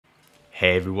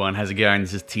Hey everyone, how's it going?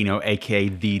 This is Tino, aka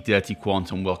The Dirty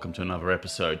Quant, and welcome to another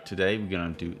episode. Today we're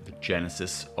going to do the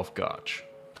genesis of GARCH.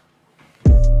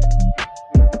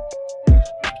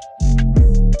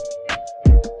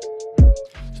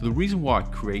 So the reason why I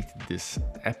created this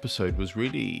episode was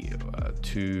really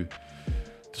to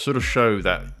sort of show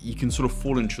that you can sort of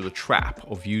fall into the trap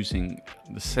of using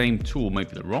the same tool, maybe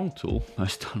the wrong tool,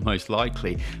 most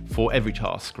likely, for every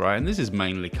task, right? And this is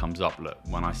mainly comes up, look,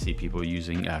 when I see people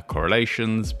using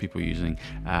correlations, people using,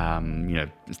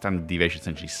 standard deviation,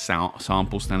 essentially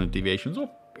sample standard deviations, or,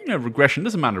 regression,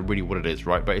 doesn't matter really what it is,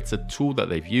 right? But it's a tool that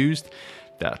they've used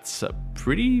that's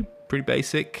pretty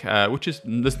basic, which is,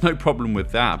 there's no problem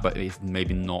with that, but it's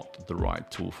maybe not the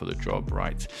right tool for the job,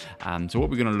 right? So what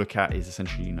we're going to look at is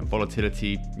essentially,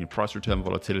 volatility, price return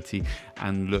volatility,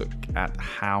 and look at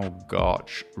how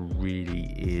GARCH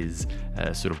really is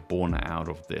sort of born out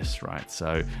of this, right?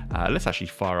 So let's actually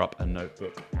fire up a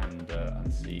notebook and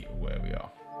see where we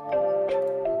are.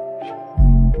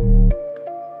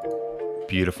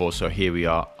 Beautiful. So here we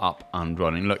are, up and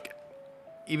running. Look,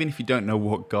 even if you don't know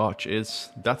what GARCH is,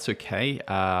 that's okay.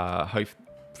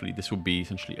 Hopefully this will be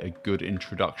essentially a good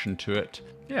introduction to it.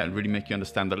 Yeah, and really make you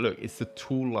understand that, look, it's a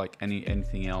tool like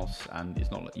anything else, and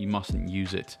it's not like you mustn't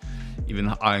use it.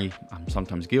 Even I'm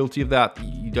sometimes guilty of that.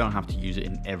 You don't have to use it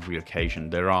in every occasion.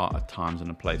 There are times and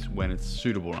a place when it's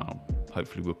suitable, and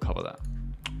hopefully we'll cover that.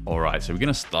 All right, so we're going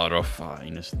to start off.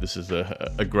 This is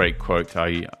a great quote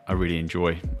I really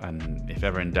enjoy, and if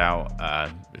ever in doubt,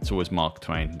 it's always Mark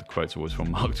Twain. The quote's always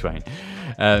from Mark Twain.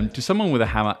 To someone with a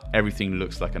hammer, everything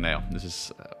looks like a nail. This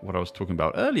is what I was talking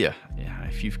about earlier. Yeah,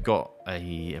 if you've got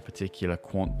a particular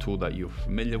quant tool that you're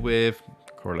familiar with,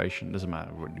 correlation, doesn't matter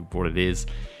what it is,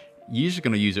 you're just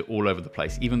going to use it all over the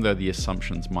place, even though the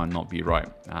assumptions might not be right.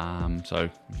 So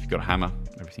if you've got a hammer,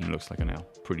 everything looks like a nail.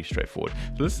 Pretty straightforward.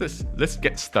 So let's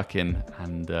get stuck in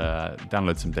and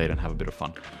download some data and have a bit of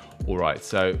fun. All right,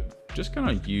 so just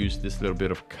going to use this little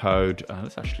bit of code.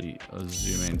 Let's actually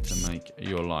zoom in to make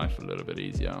your life a little bit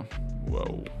easier.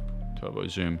 Whoa, turbo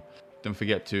zoom. Don't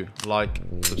forget to like,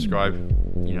 subscribe,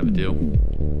 you know the deal.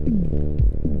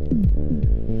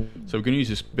 So we're going to use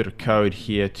this bit of code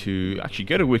here to actually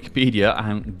go to Wikipedia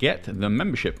and get the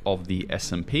membership of the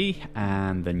S&P,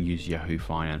 and then use Yahoo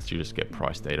Finance to just get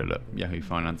price data. Look, Yahoo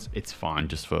Finance, it's fine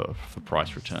just for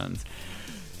price returns.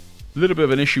 A little bit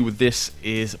of an issue with this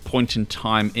is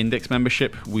point-in-time index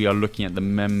membership. We are looking at the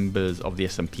members of the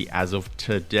S&P as of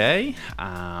today,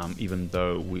 even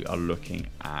though we are looking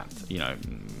at,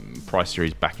 price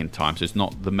series back in time. So it's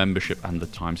not the membership and the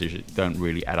time series don't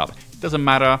really add up. It doesn't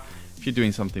matter. If you're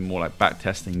doing something more like back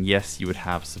testing, yes, you would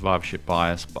have survivorship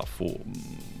bias, but for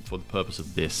the purpose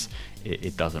of this,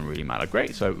 it doesn't really matter.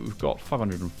 Great, so we've got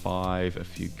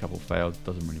 505, couple failed,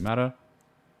 doesn't really matter.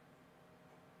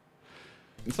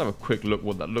 Let's have a quick look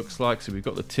what that looks like. So we've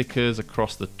got the tickers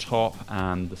across the top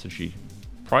and essentially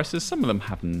prices. Some of them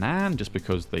have NAN just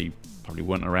because they probably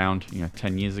weren't around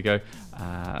 10 years ago.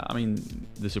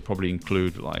 This would probably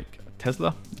include like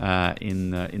Tesla in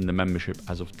the membership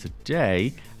as of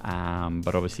today,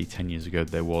 but obviously 10 years ago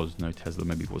there was no Tesla,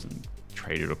 maybe it wasn't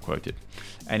traded or quoted.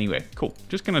 Anyway, cool.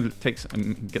 Just gonna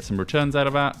get some returns out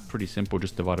of that. Pretty simple,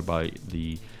 just divided by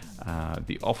the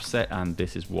offset, and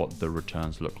this is what the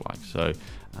returns look like. So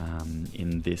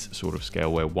in this sort of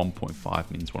scale where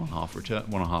 1.5 means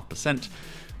 1.5%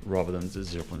 rather than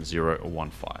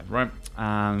 0.015, right?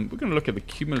 We're going to look at the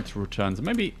cumulative returns, and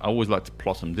maybe I always like to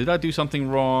plot them. Did I do something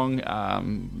wrong?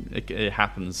 It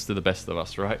happens to the best of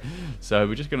us, right? So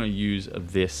we're just going to use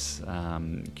this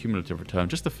cumulative return,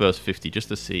 just the first 50, just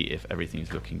to see if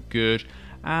everything's looking good.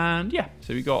 And yeah,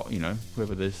 so we got,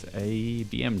 whoever this a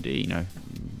BMD,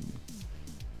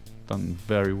 done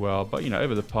very well. But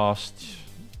over the past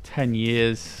 10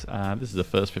 years, this is the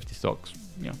first 50 stocks.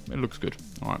 It looks good.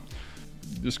 All right.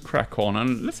 Just crack on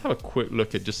and let's have a quick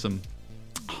look at just some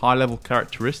high level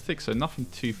characteristics. So nothing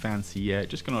too fancy yet,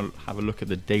 just gonna have a look at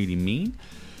the daily mean.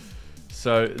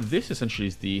 So this essentially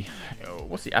is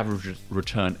what's the average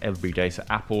return every day. So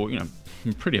Apple,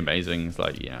 pretty amazing. It's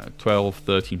like 12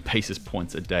 13 basis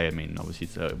points a day. Obviously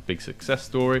it's a big success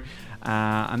story,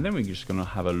 and then we're just gonna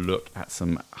have a look at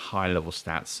some high level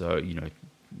stats. So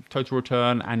total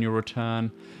return, annual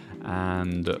return,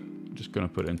 and just going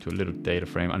to put it into a little data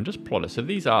frame and just plot it. So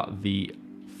these are the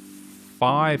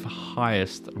 5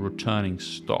 highest returning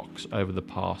stocks over the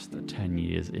past 10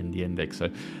 years in the index. So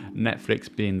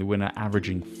Netflix being the winner,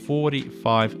 averaging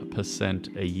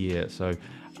 45% a year. So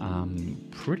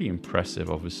pretty impressive,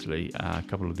 obviously. A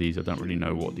couple of these, I don't really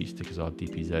know what these tickers are,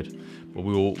 DPZ, but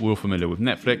we're familiar with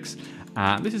Netflix.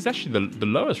 This is actually the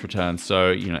lowest return.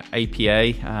 So, you know,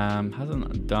 APA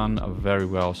hasn't done very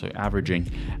well. So averaging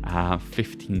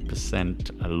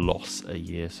 15% loss a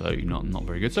year. So not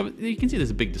very good. So you can see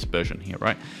there's a big dispersion here,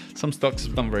 right? Some stocks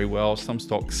have done very well. Some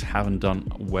stocks haven't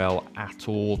done well at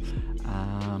all.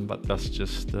 But that's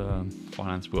just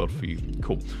finance world for you.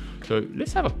 Cool. So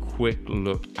let's have a quick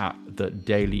look at the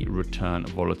daily return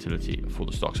volatility for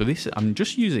the stock. So this, I'm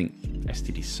just using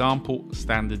STD sample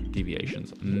standard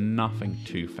deviations, nothing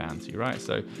too fancy, right?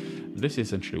 So this is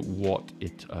essentially what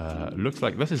it looks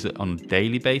like. This is on a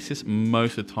daily basis.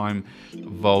 Most of the time,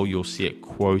 vol, you'll see it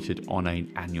quoted on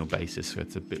an annual basis. So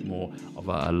it's a bit more of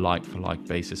a like-for-like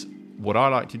basis. What I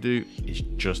like to do is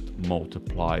just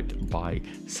multiply it by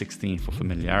 16 for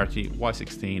familiarity. Why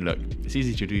 16? Look, it's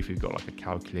easy to do if you've got like a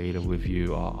calculator with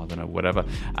you, or I don't know, whatever.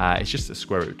 It's just a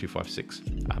square root of 256.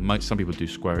 Some people do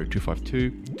square root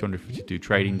 252, 252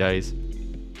 trading days.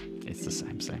 It's the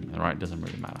same, right? It doesn't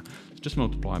really matter. Just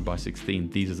multiply by 16.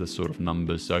 These are the sort of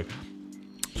numbers. So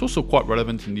it's also quite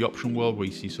relevant in the option world where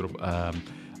you see sort of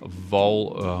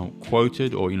vol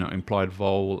quoted, or implied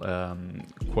vol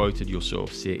quoted. You'll sort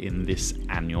of see it in this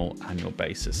annual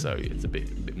basis, so it's a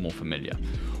bit more familiar.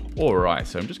 All right,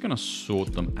 so I'm just going to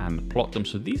sort them and plot them.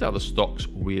 So these are the stocks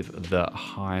with the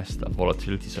highest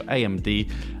volatility. So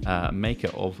AMD, maker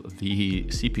of the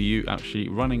CPU, actually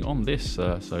running on this.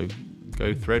 So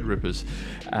go Threadrippers,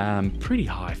 pretty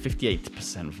high,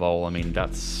 58% vol. I mean,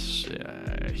 that's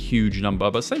a huge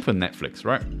number, but same for Netflix,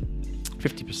 right?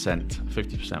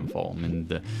 50% vol. I mean,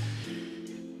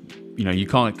 you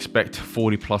can't expect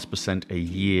 40+% a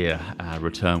year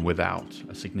return without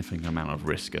a significant amount of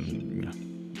risk, and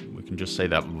we can just say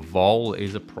that vol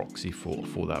is a proxy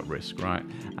for that risk, right?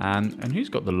 And who's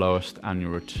got the lowest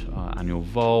annual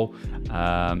vol?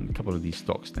 A couple of these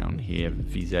stocks down here,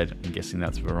 VZ. I'm guessing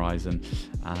that's Verizon,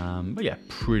 but yeah,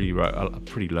 pretty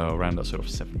low, around that sort of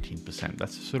 17%.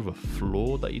 That's sort of a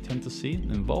flaw that you tend to see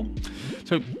in vol.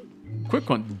 So, quick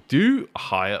one, do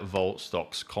higher vol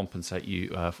stocks compensate you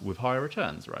with higher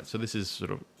returns, right? So this is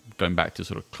sort of going back to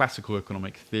sort of classical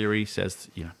economic theory, says,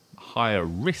 higher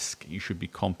risk, you should be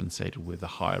compensated with a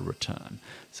higher return.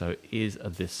 So is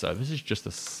this so? This is just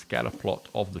a scatter plot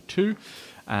of the two.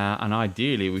 And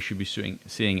ideally, we should be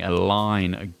seeing a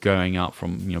line going up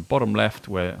from bottom left,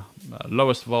 where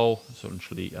lowest vol,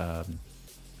 essentially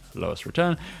lowest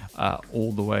return,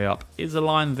 all the way up is a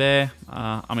line there.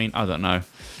 I mean, I don't know.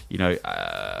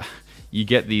 You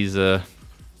get these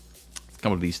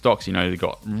couple of these stocks, they've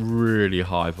got really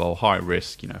high vol, high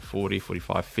risk, 40,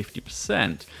 45,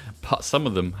 50%, but some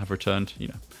of them have returned,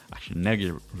 actually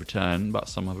negative return, but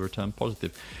some have returned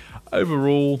positive.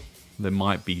 Overall, there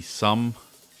might be some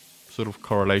sort of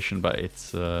correlation, but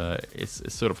it's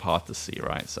sort of hard to see,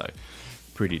 right? So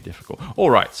pretty difficult.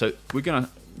 All right, so we're gonna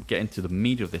get into the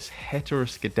meat of this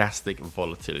heteroscedastic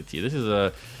volatility. This is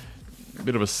a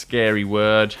bit of a scary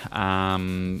word.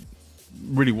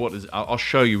 Really, I'll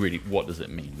show you really what does it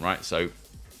mean, right? So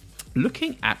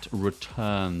looking at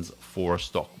returns for a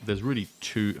stock, there's really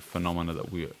two phenomena that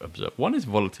we observe. One is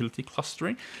volatility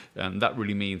clustering, and that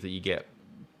really means that you get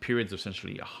periods of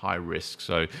essentially high risk.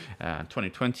 So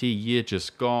 2020, year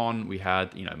just gone, we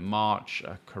had March,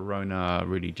 Corona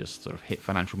really just sort of hit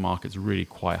financial markets really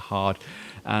quite hard,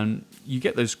 and you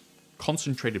get those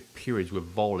concentrated periods where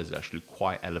vol is actually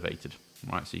quite elevated.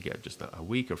 Right, so you get just a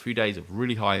week or a few days of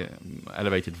really high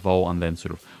elevated vol, and then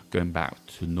sort of going back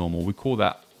to normal. We call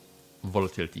that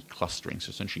volatility clustering, so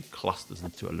essentially clusters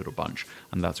into a little bunch,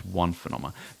 and that's one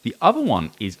phenomenon. The other one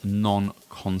is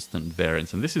non-constant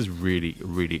variance, and this is really,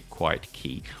 really quite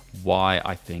key. Why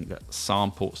I think that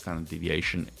sample standard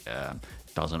deviation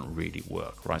doesn't really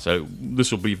work, right? So this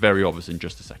will be very obvious in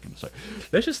just a second. So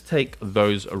let's just take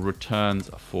those returns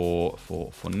for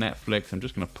Netflix. I'm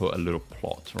just going to put a little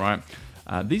plot, right?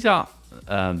 These are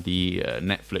the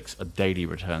Netflix daily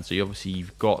return. So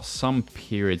you've got some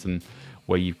periods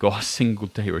where you've got a single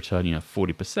day return,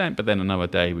 40%, but then another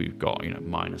day we've got,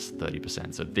 minus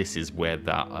 30%. So this is where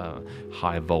that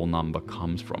high vol number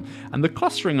comes from. And the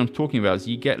clustering I'm talking about is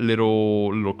you get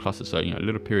little clusters. So,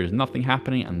 little periods, nothing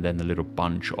happening, and then a little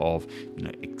bunch of,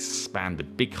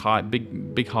 expanded big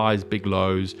highs, big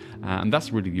lows. And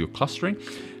that's really your clustering.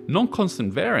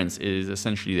 Non-constant variance is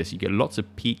essentially this. You get lots of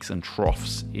peaks and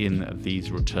troughs in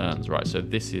these returns, right? So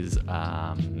this is,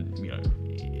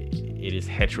 it is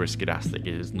heteroscedastic, it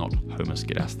is not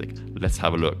homoscedastic. Let's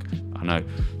have a look. I know,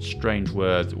 strange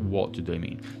words, what do they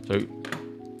mean? So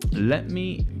let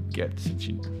me get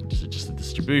just a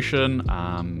distribution.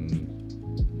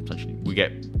 Essentially, we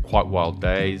get quite wild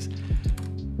days.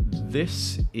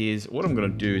 This is, what I'm gonna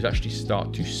do is actually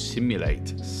start to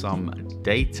simulate some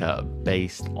data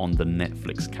based on the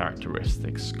Netflix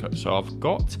characteristics. So I've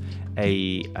got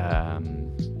a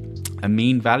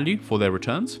mean value for their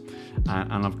returns,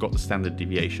 and I've got the standard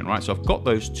deviation, right? So I've got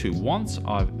those two. Once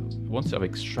I've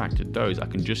extracted those, I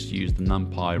can just use the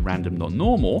NumPy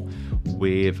random.normal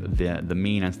with the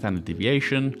mean and standard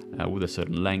deviation with a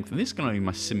certain length, and this is going to be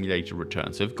my simulated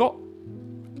return. So I've got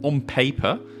on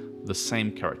paper the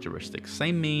same characteristics,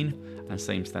 same mean and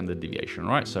same standard deviation,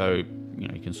 right? So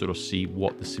you can sort of see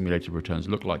what the simulated returns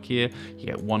look like here. You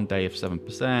get 1 day of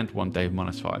 7%, 1 day of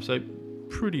 -5%. So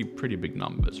pretty big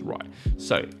numbers, right?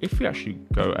 So if we actually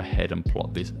go ahead and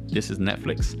plot this is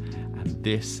Netflix and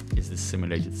this is the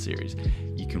simulated series,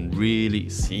 you can really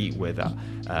see where that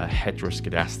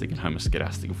heteroscedastic and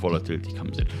homoscedastic volatility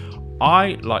comes in.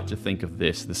 I like to think of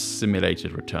the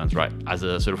simulated returns, right, as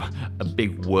a sort of a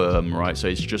big worm, right? So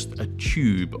it's just a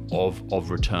tube of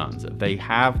returns. They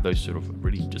have those sort of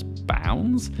really just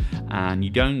bounds, and you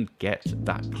don't get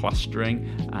that clustering,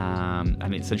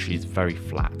 and essentially it's very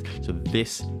flat. So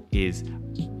this is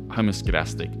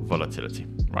homoscedastic volatility,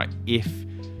 right? If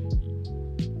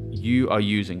you are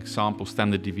using sample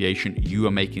standard deviation, you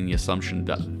are making the assumption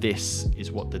that this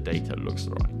is what the data looks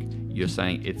like. You're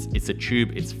saying it's a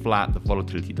tube, it's flat, the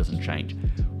volatility doesn't change.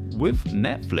 With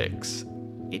Netflix,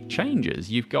 it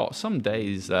changes. You've got some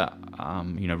days that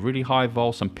really high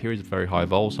vol, some periods of very high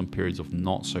vol, some periods of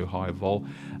not so high vol,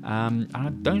 and I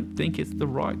don't think it's the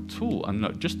right tool. And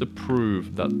look, just to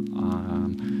prove that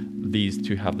these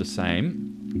two have the same,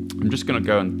 I'm just going to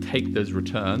go and take those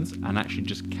returns and actually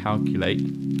just calculate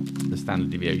the standard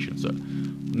deviation. So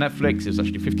Netflix is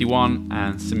actually 51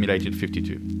 and simulated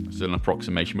 52. It's an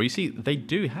approximation, but you see they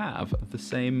do have the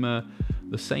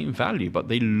same value, but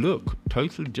they look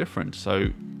totally different.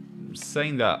 So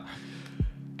saying that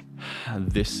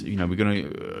this, we're going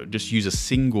to just use a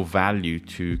single value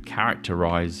to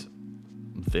characterize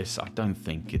this, I don't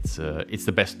think it's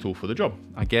the best tool for the job.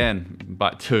 Again,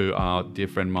 back to our dear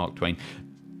friend Mark Twain.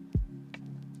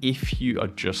 If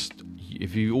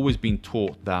you've always been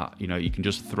taught that you can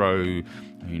just throw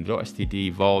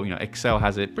 .std, vol, Excel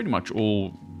has it, pretty much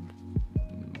all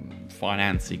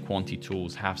financy quantity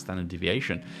tools have standard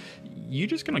deviation, you're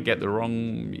just going to get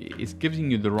it's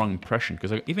giving you the wrong impression,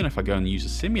 because even if I go and use a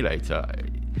simulator,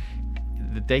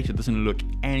 the data doesn't look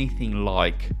anything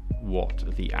like what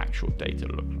the actual data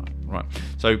look like, right?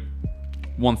 So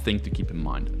one thing to keep in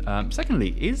mind.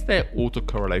 Secondly, is there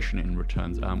autocorrelation in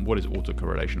returns? What is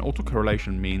autocorrelation?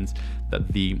 Autocorrelation means that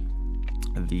the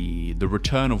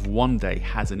return of one day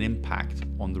has an impact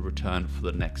on the return for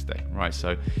the next day, right?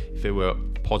 So if it were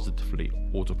positively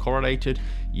autocorrelated,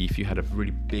 if you had a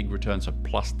really big return, so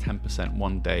plus 10%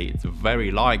 one day, it's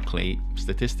very likely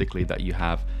statistically that you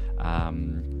have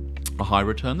a high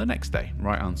return the next day,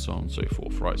 right, and so on and so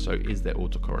forth, right? So is there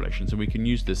autocorrelation? So we can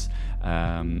use this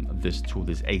this tool,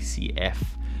 this ACF,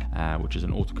 which is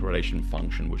an autocorrelation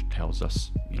function, which tells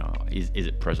us, is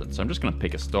it present? So I'm just going to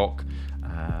pick a stock,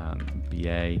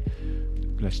 BA.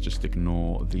 Let's just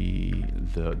ignore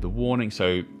the warning.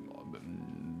 So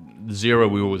 0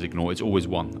 we always ignore. It's always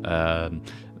 1.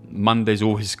 Monday's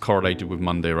always correlated with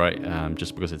Monday, right?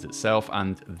 Just because it's itself,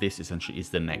 and this essentially is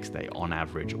the next day on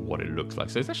average what it looks like.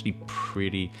 So it's actually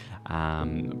pretty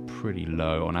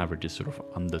low. On average, it's sort of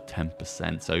under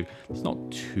 10%. So it's not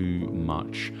too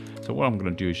much. So what I'm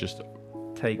going to do is just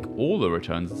take all the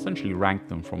returns, essentially rank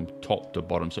them from top to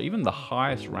bottom. So even the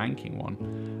highest ranking one,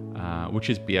 which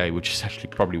is BA, which is actually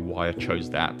probably why I chose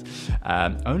that,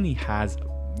 only has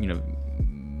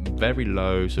very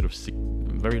low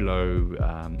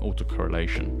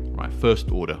autocorrelation, right?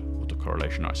 First order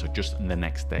autocorrelation, right? So just in the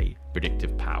next day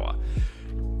predictive power.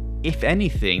 If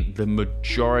anything, the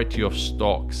majority of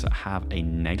stocks have a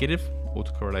negative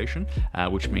autocorrelation,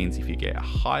 which means if you get a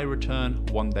high return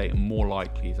one day, more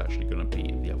likely it's actually going to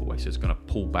be the other way. So it's going to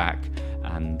pull back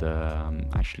and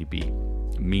actually be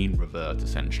mean revert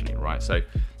essentially, right? So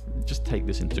just take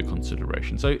this into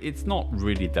consideration. So it's not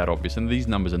really that obvious, and these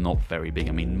numbers are not very big.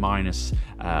 I mean, minus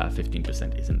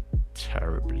 15% isn't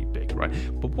terribly big, right?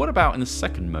 But what about in the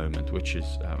second moment, which is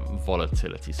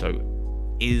volatility? So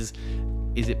is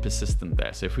it persistent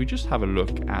there? So if we just have a look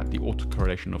at the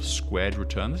autocorrelation of squared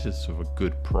return, this is sort of a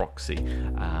good proxy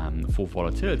for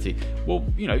volatility. Well,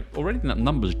 already that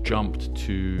number's jumped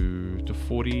to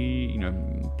 40,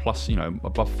 plus,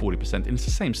 above 40%, and it's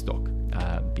the same stock,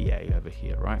 BA over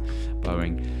here, right?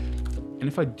 Boeing. And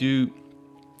if I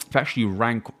actually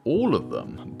rank all of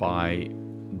them by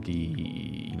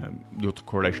the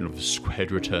autocorrelation of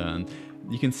squared return,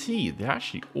 you can see they're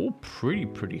actually all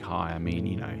pretty high. I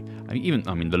mean,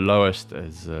 the lowest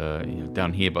is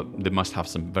down here, but they must have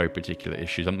some very particular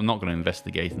issues. I'm not going to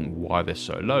investigate why they're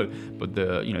so low, but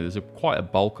there's quite a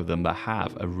bulk of them that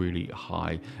have a really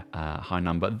high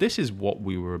number. This is what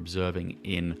we were observing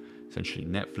in essentially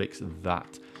Netflix,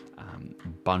 that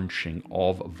bunching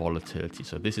of volatility.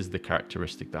 So this is the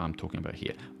characteristic that I'm talking about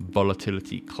here,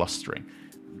 volatility clustering.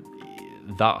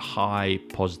 That high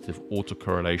positive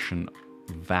autocorrelation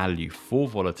value for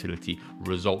volatility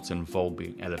results in vol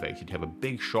being elevated. You have a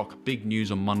big shock, big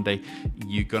news on Monday,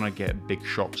 you're going to get big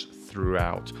shocks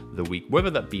throughout the week. Whether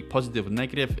that be positive or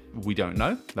negative, we don't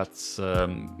know. That's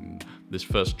this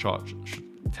first chart should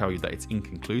tell you that it's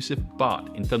inconclusive,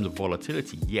 but in terms of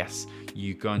volatility, yes,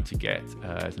 you're going to get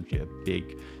essentially a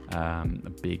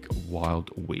big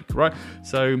wild week, right?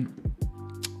 So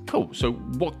cool. So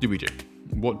what do we do?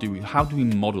 How do we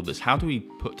model this? How do we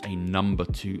put a number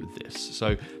to this?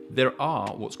 So there are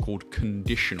what's called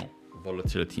conditional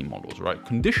volatility models, right?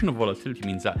 Conditional volatility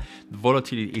means that the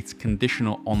volatility, it's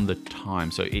conditional on the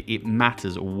time. So it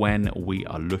matters when we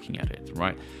are looking at it,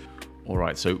 right? All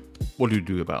right, so what do we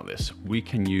do about this? We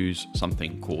can use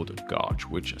something called GARCH,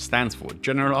 which stands for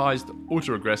Generalized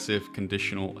Autoregressive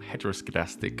Conditional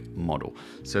Heteroscedastic Model.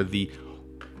 So the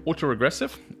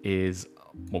autoregressive is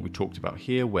what we talked about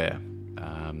here, where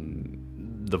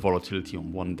the volatility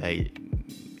on one day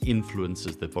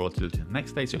influences the volatility the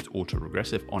next day, so it's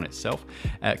autoregressive on itself.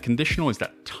 Conditional is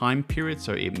that time period,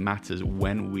 so it matters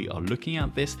when we are looking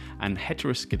at this. And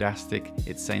heteroscedastic,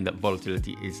 it's saying that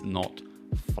volatility is not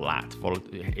flat.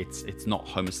 It's not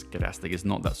homoscedastic. It's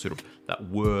not that sort of that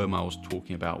worm I was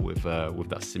talking about with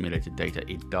that simulated data.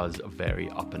 It does vary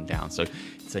up and down. So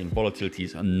it's saying volatility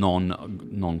is a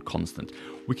non-constant.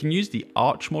 We can use the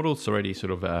ARCH model. It's already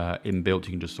sort of inbuilt.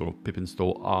 You can just sort of pip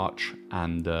install ARCH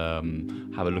and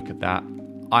have a look at that.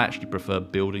 I actually prefer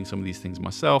building some of these things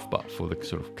myself, but for the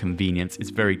sort of convenience,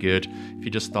 it's very good. If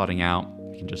you're just starting out,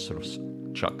 you can just sort of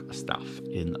chuck stuff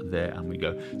in there and we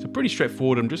go. So pretty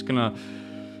straightforward. I'm just gonna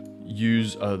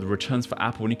use the returns for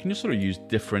Apple, and you can just sort of use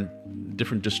different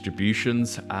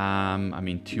distributions. I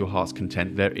mean, to your heart's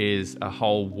content. There is a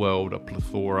whole world, a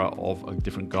plethora of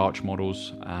different GARCH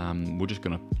models. We're just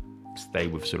gonna stay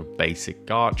with sort of basic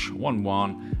GARCH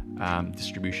 1-1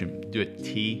 distribution. Do it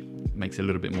T, makes it a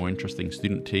little bit more interesting,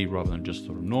 student T rather than just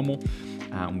sort of normal,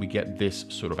 and we get this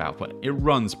sort of output. It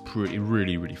runs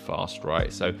really fast,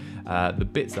 right? So the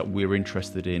bits that we're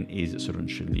interested in is sort of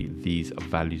these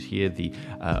values here, the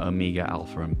omega,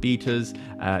 alpha, and betas.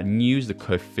 Use the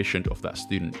coefficient of that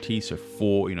student T, so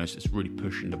 4. It's really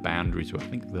pushing the boundary. So I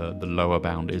think the lower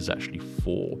bound is actually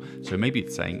 4. So maybe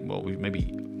it's saying, well, we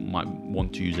might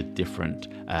want to use a different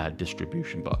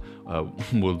distribution, but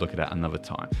we'll look at that another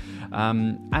time.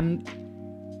 And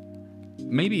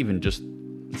maybe even just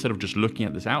instead of just looking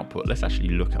at this output, let's actually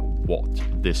look at what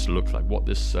this looks like, what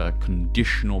this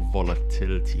conditional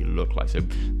volatility look like. So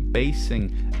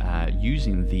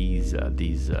using these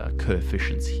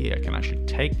coefficients here, I can actually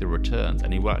take the returns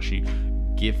and it will actually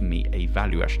give me a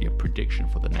value, actually a prediction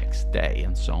for the next day,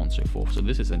 and so on and so forth. So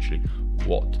this is essentially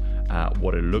what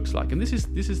it looks like, and this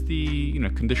is the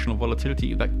conditional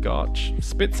volatility that GARCH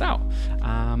spits out.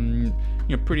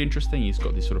 Pretty interesting. He's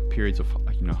got these sort of periods of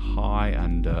high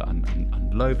and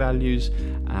low values,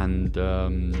 and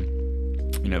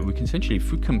we can essentially,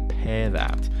 if we compare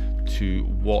that to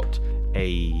what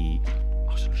a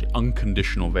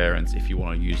unconditional variance, if you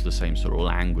want to use the same sort of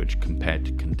language compared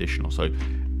to conditional. So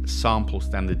sample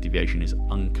standard deviation is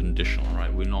unconditional,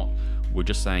 right? We're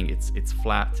just saying it's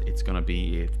flat. It's going to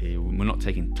be. We're not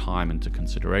taking time into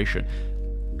consideration.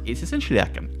 It's essentially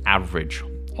like an average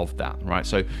of that, right?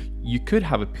 So you could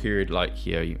have a period like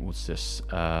here. What's this?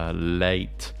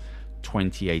 Late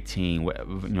 2018, where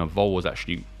vol was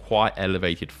actually quite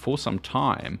elevated for some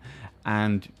time,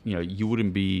 and you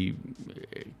wouldn't be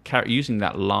using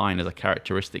that line as a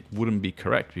characteristic wouldn't be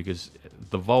correct, because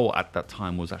the vol at that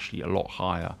time was actually a lot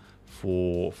higher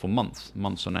for months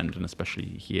on end, and especially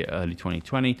here early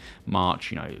 2020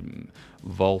 March,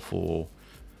 vol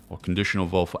or conditional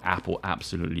vol for Apple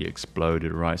absolutely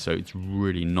exploded, right? So it's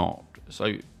really it's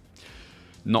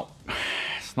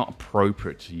not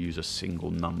appropriate to use a single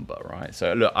number, right?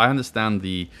 So look, I understand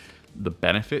the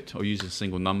benefit of using a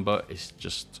single number. It's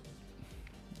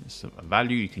a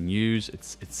value you can use.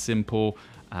 It's simple,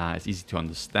 it's easy to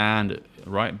understand,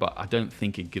 right? But I don't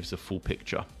think it gives a full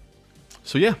picture.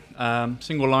 So yeah,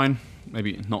 single line,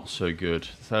 maybe not so good.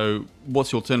 So what's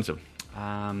the alternative?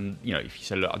 If you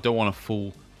say, look, I don't want a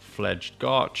full fledged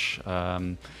GARCH.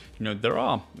 You know, there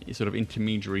are sort of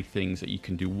intermediary things that you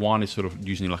can do. One is sort of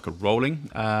using like a rolling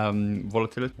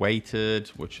volatility, weighted,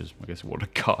 which is, I guess, what a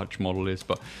GARCH model is,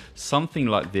 but something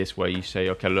like this where you say,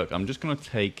 okay, look, I'm just going to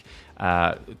take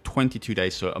 22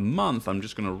 days, so a month, I'm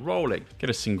just going to roll it,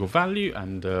 get a single value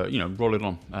and, you know, roll it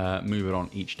on, move it on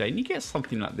each day. And you get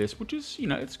something like this, which is, you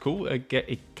know, it's cool.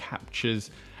 It captures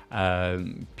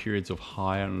periods of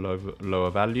higher and lower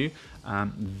value.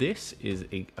 This is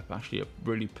actually a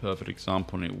really perfect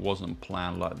example, and it wasn't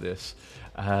planned like this.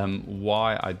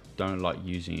 Why I don't like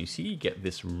using it, you see, you get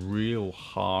this real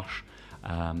harsh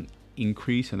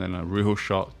increase and then a real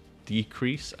sharp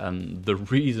decrease, and the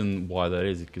reason why that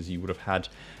is because you would have had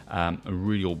a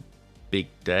real big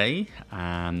day,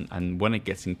 and when it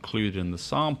gets included in the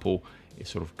sample, it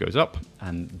sort of goes up,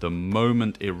 and the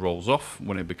moment it rolls off,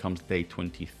 when it becomes day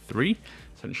 23,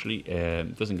 essentially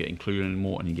it doesn't get included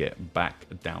anymore, and you get back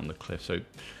down the cliff. So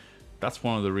that's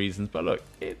one of the reasons. But look,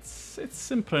 it's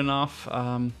simple enough.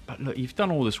 But look, you've done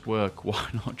all this work, why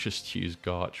not just use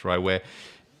GARCH, right? Where,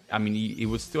 I mean, it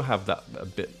would still have that a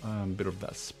bit of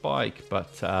that spike,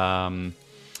 but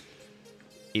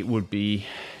it would be,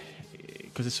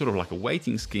 because it's sort of like a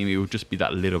weighting scheme, it would just be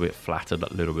that little bit flatter,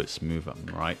 that little bit smoother,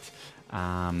 right?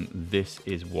 This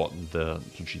is what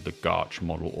essentially the GARCH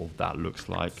model of that looks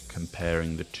like.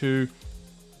 Comparing the two,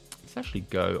 let's actually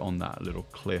go on that little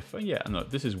cliff. And yeah, no,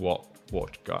 this is what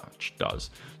GARCH does.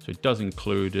 So it does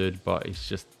include it, but it's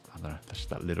just, I don't know, just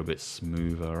that little bit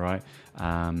smoother, right?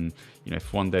 You know,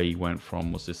 if one day you went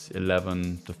from, was this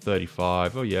 11 to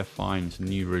 35, oh yeah, fine, it's a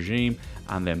new regime,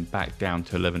 and then back down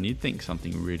to 11, you'd think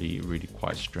something really, really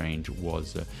quite strange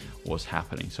was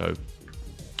happening. So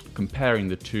comparing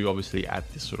the two, obviously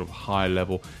at this sort of high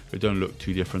level, they don't look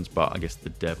too different, but I guess the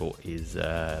devil is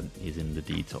in the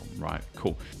detail, right?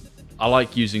 Cool. I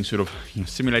like using sort of, you know,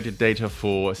 simulated data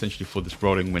for essentially for this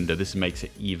rolling window. This makes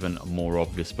it even more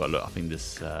obvious. But look, I think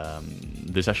this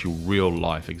actual real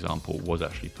life example was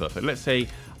actually perfect. Let's say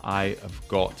I have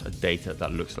got a data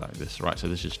that looks like this, right? So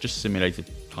this is just simulated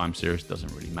time series,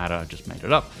 doesn't really matter. I just made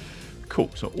it up. Cool.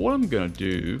 So all I'm going to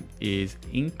do is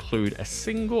include a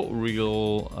single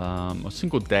a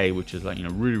single day, which is like, you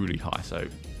know, really, really high. So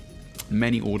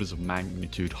many orders of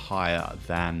magnitude higher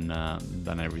than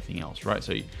everything else, right?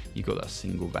 So you got that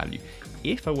single value.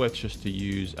 If I were just to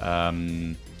use a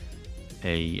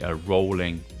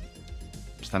rolling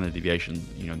standard deviation,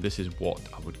 you know, this is what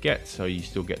I would get. So you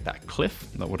still get that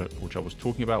cliff, which I was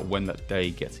talking about. When that day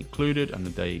gets included and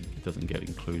the day it doesn't get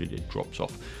included, it drops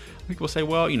off. People say,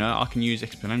 well, you know, I can use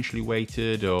exponentially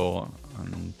weighted or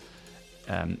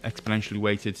exponentially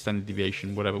weighted standard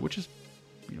deviation, whatever, which is,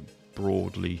 you know,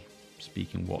 broadly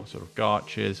speaking what sort of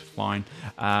GARCH is, fine.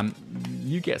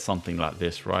 You get something like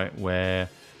this, right, where,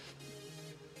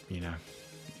 you know,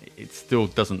 it still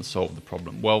doesn't solve the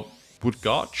problem. Well, would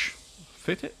GARCH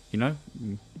fit it? You know,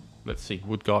 let's see,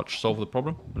 would GARCH solve the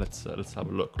problem? Let's have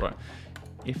a look, right?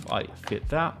 If I fit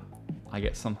that, I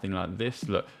get something like this.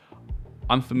 Look,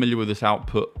 I'm familiar with this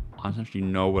output. I essentially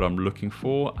know what I'm looking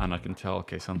for, and I can tell,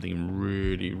 okay, something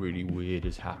really, really weird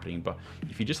is happening. But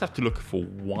if you just have to look for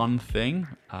one thing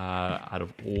out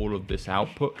of all of this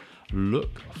output,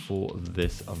 look for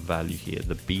this value here,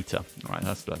 the beta, right?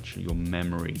 That's actually your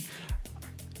memory.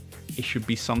 It should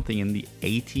be something in the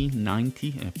 80,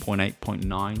 90, 0.8,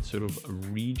 0.9 sort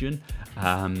of region.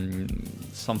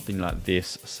 Something like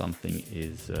this, something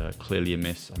is clearly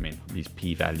amiss. I mean, these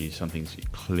p-values, something's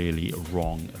clearly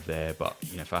wrong there. But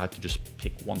you know, if I had to just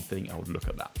pick one thing, I would look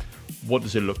at that. What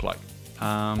does it look like?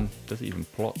 Does it even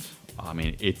plot? I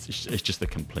mean, it's just a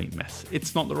complete mess.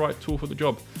 It's not the right tool for the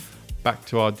job. Back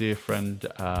to our dear friend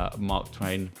Mark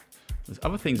Twain. There's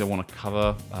other things I want to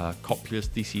cover, copulus,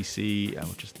 DCC,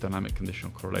 which is dynamic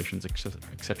conditional correlations,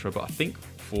 etc. But I think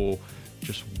for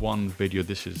just one video,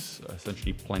 this is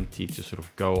essentially plenty to sort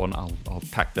of go on. I'll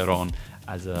tack that on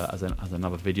as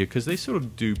another video, because they sort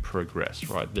of do progress,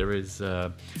 right? There is,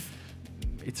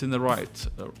 it's in the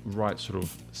right sort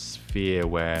of sphere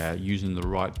where using the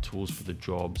right tools for the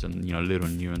jobs and, you know, little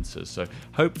nuances. So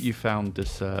hope you found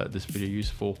this video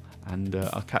useful, and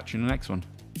I'll catch you in the next one.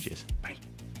 Cheers, bye.